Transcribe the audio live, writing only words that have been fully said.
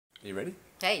Are you ready?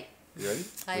 Hey. You ready?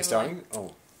 Hi, We're starting?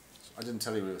 Oh, I didn't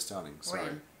tell you we were starting. Sorry. We're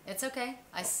in. It's okay.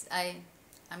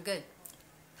 I'm good.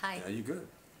 Hi. Are you good?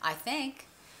 I think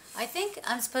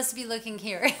I'm supposed to be looking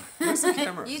here. Where's the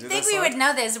camera? You'd Is it think that we would side?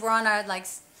 know this. We're on our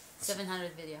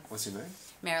 700 video. What's your name?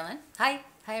 Marilyn. Hi.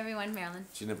 Hi everyone, Marilyn.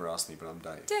 She never asked me, but I'm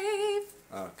Dave. Dave.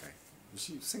 Oh, okay.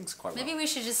 She sings quite Maybe well. we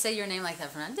should just say your name like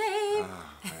that from now. Dave.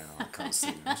 Ah, well, I can't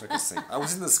sing. I wish I could sing. I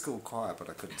was in the school choir,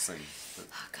 but I couldn't sing. But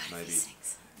Oh God, maybe. he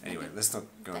sings. Anyway, let's not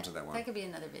go into that one. That could be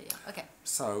another video. Okay.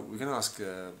 So we're going to ask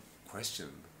a question,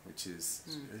 which is,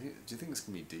 do you think it's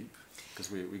going to be deep? Because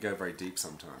we go very deep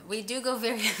sometimes. We do go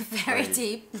very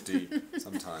deep. Deep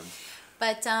sometimes.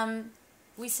 But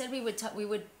we said we would talk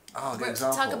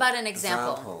example. about an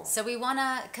example. So we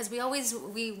wanna, because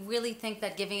we really think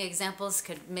that giving examples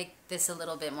could make this a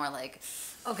little bit more like,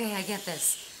 okay, I get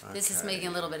this. This is Okay. making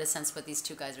a little bit of sense what these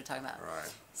two guys are talking about.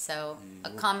 Right. So a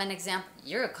common example,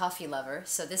 you're a coffee lover,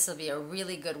 so this will be a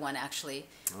really good one actually.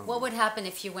 Oh. What would happen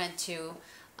if you went to,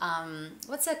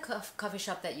 what's that coffee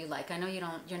shop that you like? I know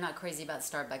you're not crazy about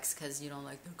Starbucks because you don't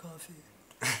like their coffee.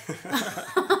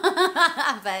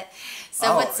 But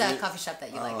what's a coffee shop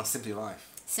that you like? Simply Life.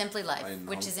 Simply Life,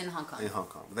 which is in Hong Kong. In Hong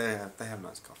Kong. They have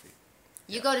nice coffee.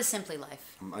 You go to Simply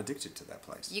Life. I'm addicted to that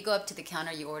place. You go up to the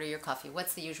counter, you order your coffee.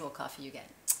 What's the usual coffee you get?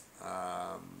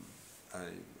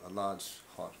 A large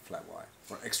hot flat white,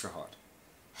 or extra hot.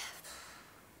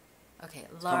 Okay,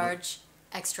 large,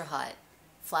 extra hot,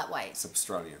 flat white. It's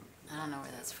Australian. I don't know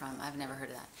where that's from. I've never heard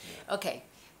of that. Yeah. Okay,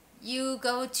 you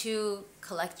go to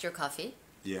collect your coffee.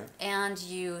 Yeah. And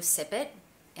you sip it,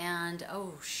 and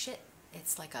oh shit,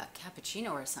 it's like a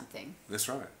cappuccino or something. That's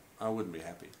right. I wouldn't be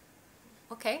happy.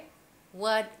 Okay,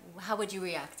 how would you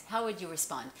react? How would you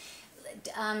respond?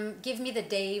 Give me the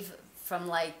Dave from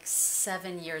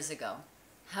 7 years ago.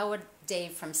 How would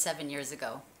Dave from 7 years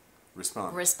ago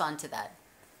respond to that?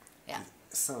 Yeah.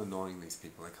 It's so annoying, these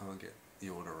people. They can't get the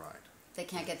order right. They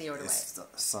can't get the order right. It's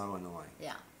so annoying.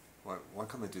 Yeah. Why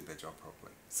can't they do their job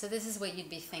properly? So this is what you'd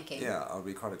be thinking. Yeah, I would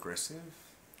be quite aggressive.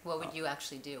 What would you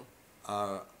actually do?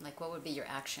 What would be your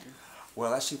action?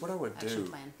 Well, actually, what I would Action do...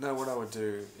 plan. No, what I would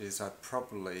do is I'd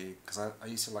probably... Because I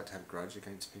used to like to have grudge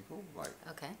against people.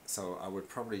 Okay. So I would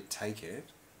probably take it,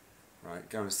 right,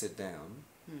 go and sit down,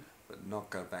 but not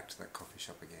go back to that coffee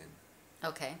shop again.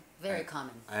 Okay. Very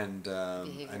common And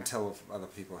behavior. tell other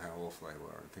people how awful they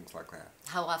were and things like that.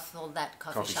 How awful that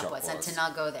coffee shop was, and to was.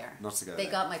 not go there. Not to go They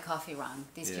there. got my coffee wrong.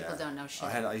 These people don't know shit.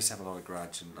 I used to have a lot of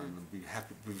grudge and be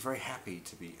very happy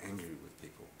to be angry with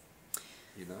people,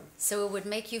 you know? So it would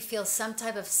make you feel some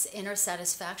type of inner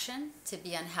satisfaction to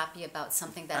be unhappy about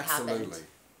something that happened.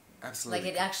 Absolutely.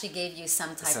 Like it actually gave you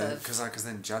some type of... Because I could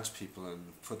then judge people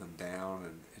and put them down,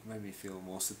 and it made me feel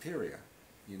more superior,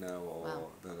 you know, or Wow.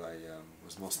 that I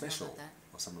was more special, about that.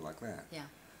 or something like that. Yeah.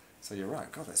 So you're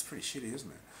right. God, that's pretty shitty,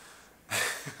 isn't it?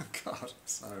 God,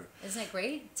 so... Isn't it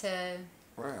great to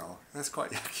Well, that's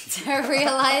quite yucky.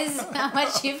 realize how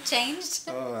much you've changed?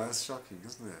 Oh, that's shocking,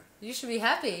 isn't it? You should be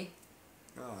happy.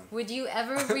 God. Would you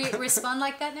ever respond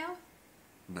like that now?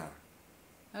 No.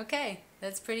 Okay,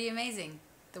 that's pretty amazing,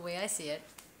 the way I see it.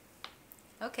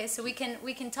 Okay, so we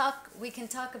can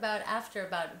talk about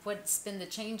what's been the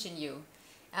change in you,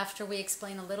 after we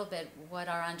explain a little bit what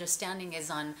our understanding is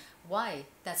on why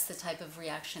that's the type of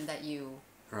reaction that you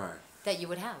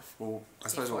would have. Well, I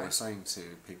suppose what before. we're saying to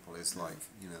people is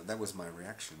that was my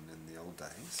reaction in the old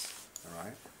days, all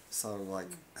right? So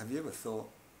have you ever thought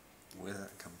where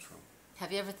that comes from?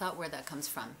 Have you ever thought where that comes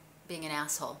from? Being an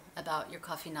asshole about your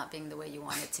coffee not being the way you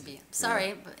want it to be.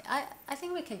 Sorry, but I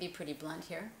think we can be pretty blunt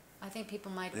here. I think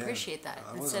people might appreciate that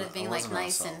instead of being nice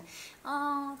and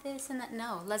this and that.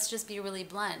 No, let's just be really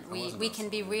blunt. We can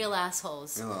be real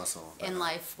assholes in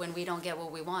life when we don't get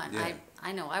what we want. Yeah.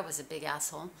 I know I was a big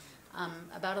asshole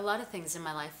about a lot of things in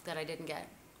my life that I didn't get.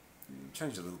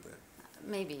 Change a little bit.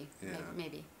 Maybe, Yeah.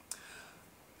 maybe.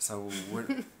 So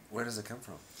where does it come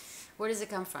from? Where does it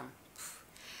come from?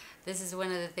 This is one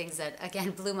of the things that,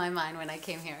 again, blew my mind when I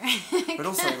came here. But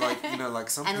also,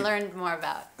 some and people... learned more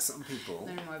about. Some people...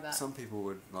 Learn more about. Some people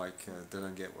would, they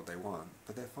don't get what they want,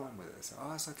 but they're fine with it. They say,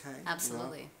 oh, it's okay.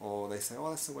 Absolutely. You know? Or they say, oh,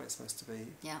 that's the way it's supposed to be.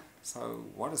 Yeah. So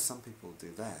why do some people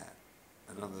do that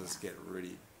and others get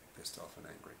really pissed off and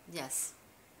angry? Yes.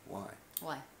 Why?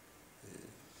 Why? Yeah.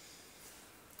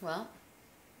 Well.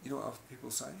 You know what other people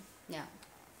say? Yeah.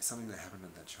 Something that happened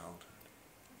in their childhood.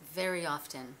 Very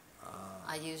often.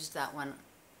 I used that one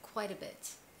quite a bit,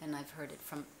 and I've heard it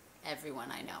from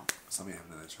everyone I know. Something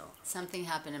happened in their childhood. Something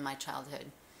happened in my childhood.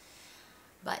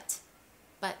 But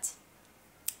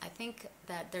I think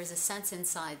that there's a sense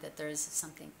inside that there's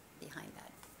something behind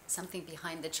that. Something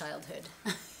behind the childhood.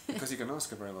 Because you can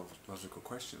ask a very logical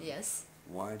question. Yes.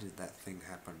 Why did that thing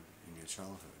happen in your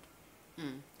childhood?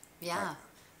 Yeah, Like,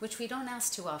 which we don't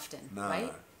ask too often, no.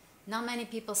 right? Not many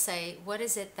people say, what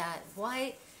is it that,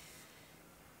 why,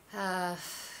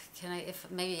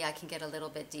 maybe I can get a little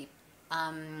bit deep.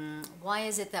 Why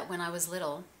is it that when I was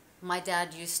little, my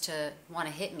dad used to want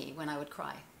to hit me when I would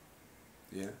cry?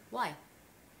 Yeah. Why?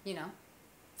 You know,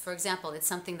 for example, it's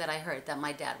something that I heard, that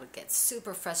my dad would get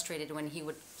super frustrated when he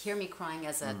would hear me crying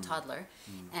as a toddler,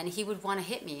 and he would want to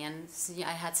hit me, and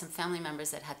I had some family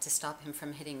members that had to stop him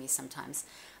from hitting me sometimes.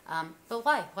 But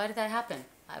why? Why did that happen?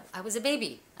 I was a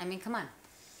baby. I mean, come on.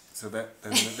 So that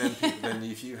then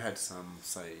if you had some,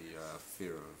 say,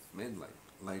 fear of men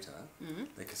later,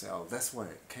 they could say, oh, that's where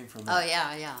it came from. Oh,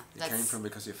 yeah. It came from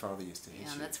because your father used to hit you.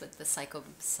 Yeah, that's what the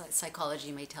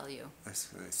psychology may tell you.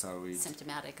 So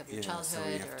symptomatic of your childhood. So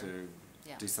you have to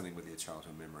do something with your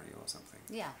childhood memory or something.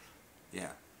 Yeah.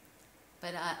 Yeah.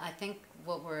 But I think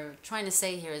what we're trying to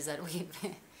say here is that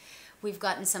we've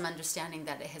gotten some understanding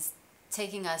that it has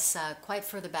taken us quite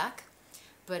further back,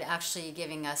 but actually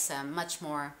giving us a much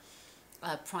more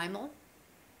primal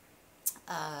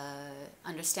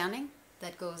understanding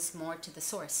that goes more to the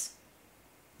source.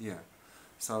 Yeah.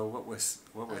 So what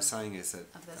we're saying is that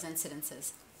of those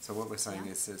incidences. So what we're saying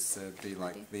is be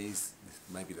like maybe. These.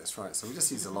 Maybe that's right. So we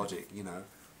just use the logic. You know,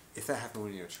 if that happened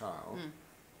when you were a child,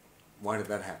 why did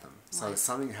that happen? So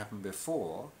something happened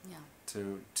before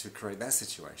to create that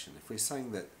situation. If we're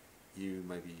saying that you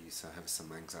maybe have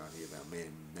some anxiety about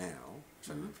men now, which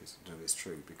I don't know if it's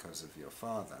true because of your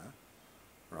father,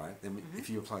 right? Then if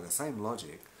you apply the same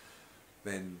logic,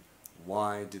 then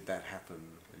why did that happen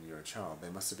when you were a child?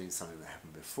 There must have been something that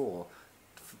happened before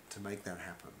to make that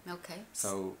happen. Okay.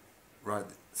 So,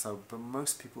 but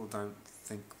most people don't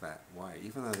think that way,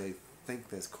 even though they think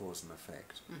there's cause and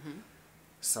effect.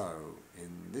 So,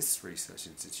 in this research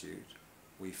institute,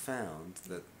 we found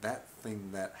that that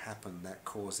thing that happened, that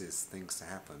causes things to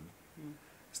happen,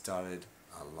 started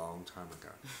a long time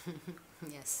ago.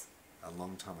 Yes. A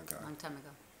long time ago. A long time ago.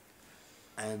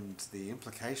 And the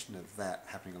implication of that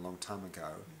happening a long time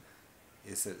ago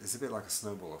is that it's a bit like a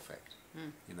snowball effect.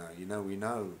 We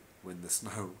know when the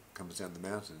snow comes down the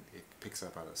mountain, it picks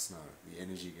up other snow. The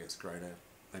energy gets greater,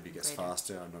 maybe it gets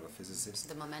faster. I'm not a physicist.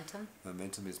 The momentum?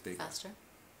 Momentum is bigger. Faster?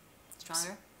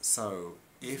 Stronger? So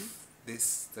if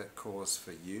this that caused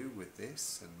for you with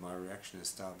this, and my reaction is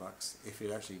Starbucks, if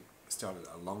it actually started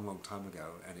a long, long time ago,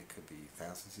 and it could be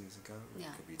thousands of years ago, it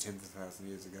could be tens of thousands of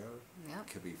years ago, it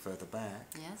could be further back.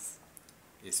 Yes.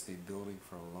 It's been building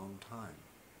for a long time.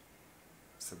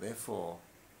 So therefore,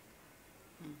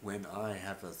 when I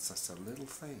have just a little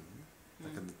thing,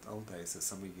 like in the old days, that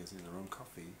somebody gives me their own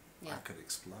coffee, I could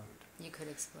explode. You could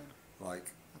explode.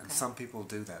 And some people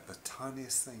do that. The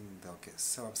tiniest thing, they'll get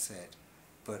so upset,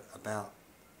 but about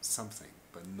something,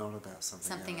 but not about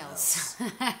something else.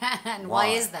 And why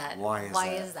is that? Why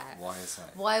is that?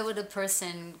 Why would a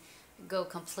person go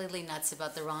completely nuts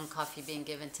about the wrong coffee being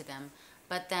given to them?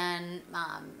 But then,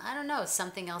 I don't know,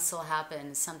 something else will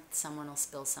happen. Someone will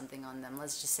spill something on them.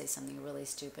 Let's just say something really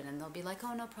stupid. And they'll be like,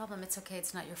 oh, no problem. It's okay.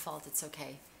 It's not your fault. It's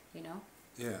okay. You know?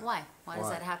 Yeah. Why? Why does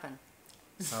that happen?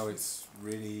 So it's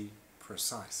really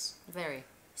precise. Very.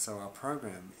 So our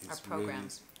program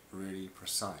is really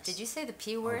precise. Did you say the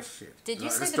P word? Oh, shit. Did you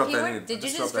say the P word? Did you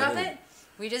just drop it?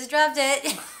 We just dropped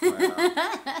it.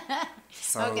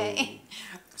 Wow. Okay.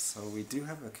 So we do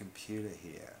have a computer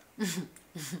here.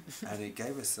 And it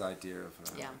gave us the idea of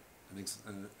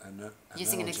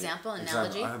using an example,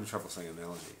 analogy. I'm having trouble saying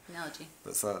analogy. Analogy.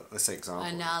 But let's say example.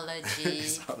 Analogy.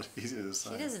 It's not easy to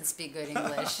say. He doesn't speak good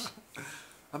English.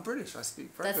 I'm British. I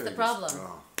speak very good That's the English. problem.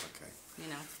 Oh, okay. You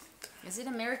know, is it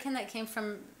American that came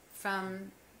from?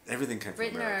 Everything came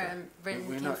Britain, from America. or Britain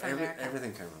came from America?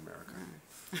 Everything came from America.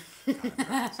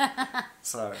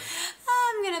 So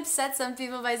I'm gonna upset some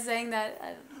people by saying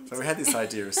that. So we had this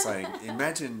idea of saying,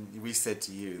 imagine we said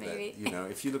to you that,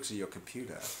 if you looked at your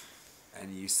computer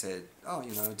and you said, oh,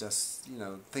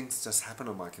 things just happen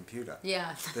on my computer.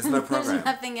 Yeah. There's no program. There's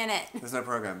nothing in it. There's no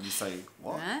program. You say,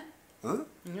 what? Huh?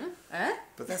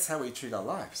 But that's how we treat our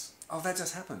lives. Oh, that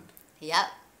just happened.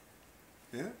 Yep.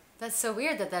 Yeah? That's so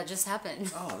weird that just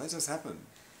happened. Oh, that just happened.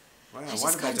 Wow, I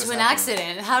just got into an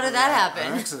accident. How did that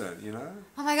happen? An accident,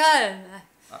 Oh my God.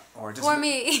 Poor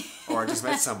me. Or I just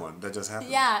met someone. That just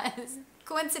happened. Yeah.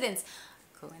 Coincidence.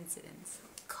 Coincident.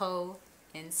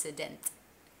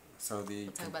 So the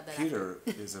computer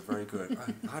is a very good...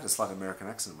 I had a slight American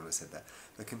accent when I said that.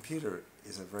 The computer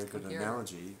is a very good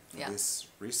analogy for this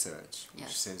research,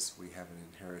 which says we have an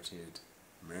inherited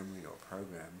memory or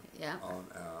program on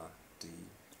our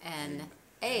DNA.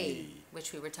 A,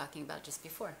 which we were talking about just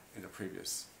before. In a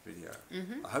previous video.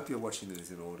 I hope you're watching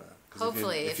these in order.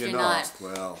 Hopefully, if you're not,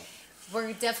 well,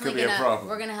 we're definitely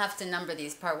gonna have to number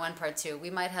these part 1, part 2. We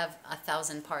might have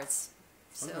 1,000 parts.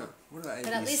 So, what about ABC?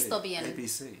 But at least they'll be in.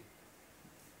 ABC.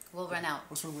 We'll run out.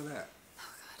 What's wrong with that?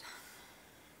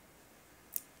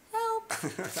 Oh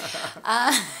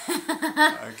God.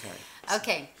 Help. Okay.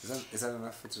 Okay. Is that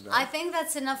enough for today? I think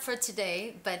that's enough for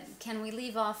today. But can we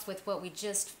leave off with what we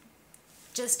just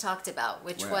talked about,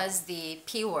 which was the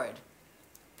P word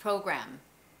program?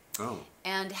 Oh.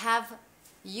 And have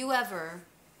you ever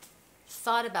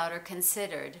thought about or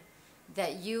considered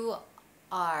that you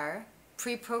are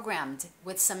pre-programmed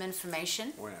with some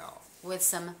information, with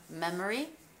some memory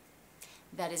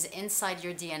that is inside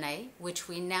your DNA, which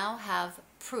we now have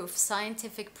proof,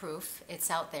 scientific proof. It's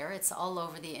out there. It's all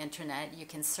over the internet. You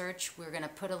can search. We're going to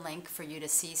put a link for you to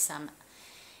see some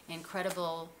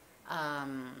incredible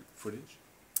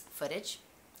footage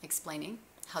explaining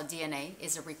how DNA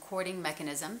is a recording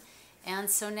mechanism. And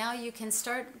so now you can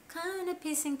start kind of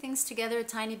piecing things together a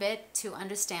tiny bit to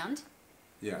understand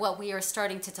what we are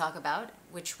starting to talk about,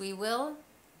 which we will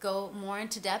go more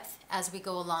into depth as we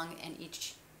go along in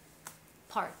each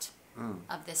part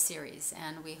of this series.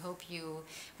 And we hope you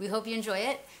enjoy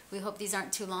it. We hope these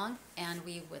aren't too long, and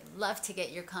we would love to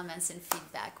get your comments and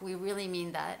feedback. We really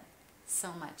mean that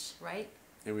so much, right?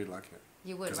 Yeah, we'd like it.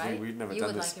 You would, right? We've never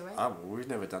done this. Like it, right? We've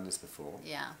never done this before.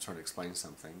 Yeah. Trying to explain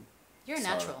something. You're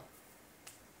natural.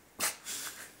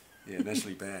 Yeah,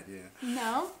 naturally bad. Yeah.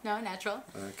 No, natural.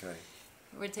 Okay.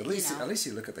 At least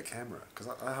you look at the camera,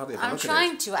 because I hardly ever I'm look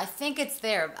trying at it. to. I think it's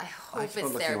there. I hope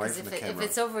it's there, because if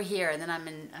it's over here, then I'm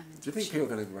in. Do you think people are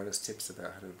going to write us tips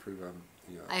about how to improve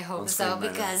I hope so,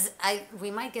 because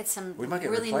we might get some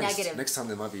really negative. Next time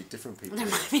there might be different people. There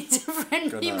might be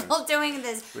different people doing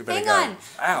this. Hang on.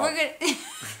 Ow. We're gonna.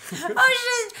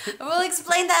 Oh shit! We'll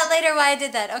explain that later why I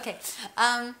did that. Okay.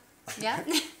 Yeah.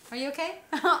 Are you okay?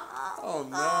 Oh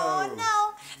no. Oh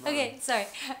no. Okay. Sorry.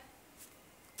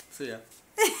 See ya.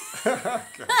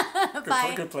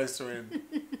 Bye. Good place to end.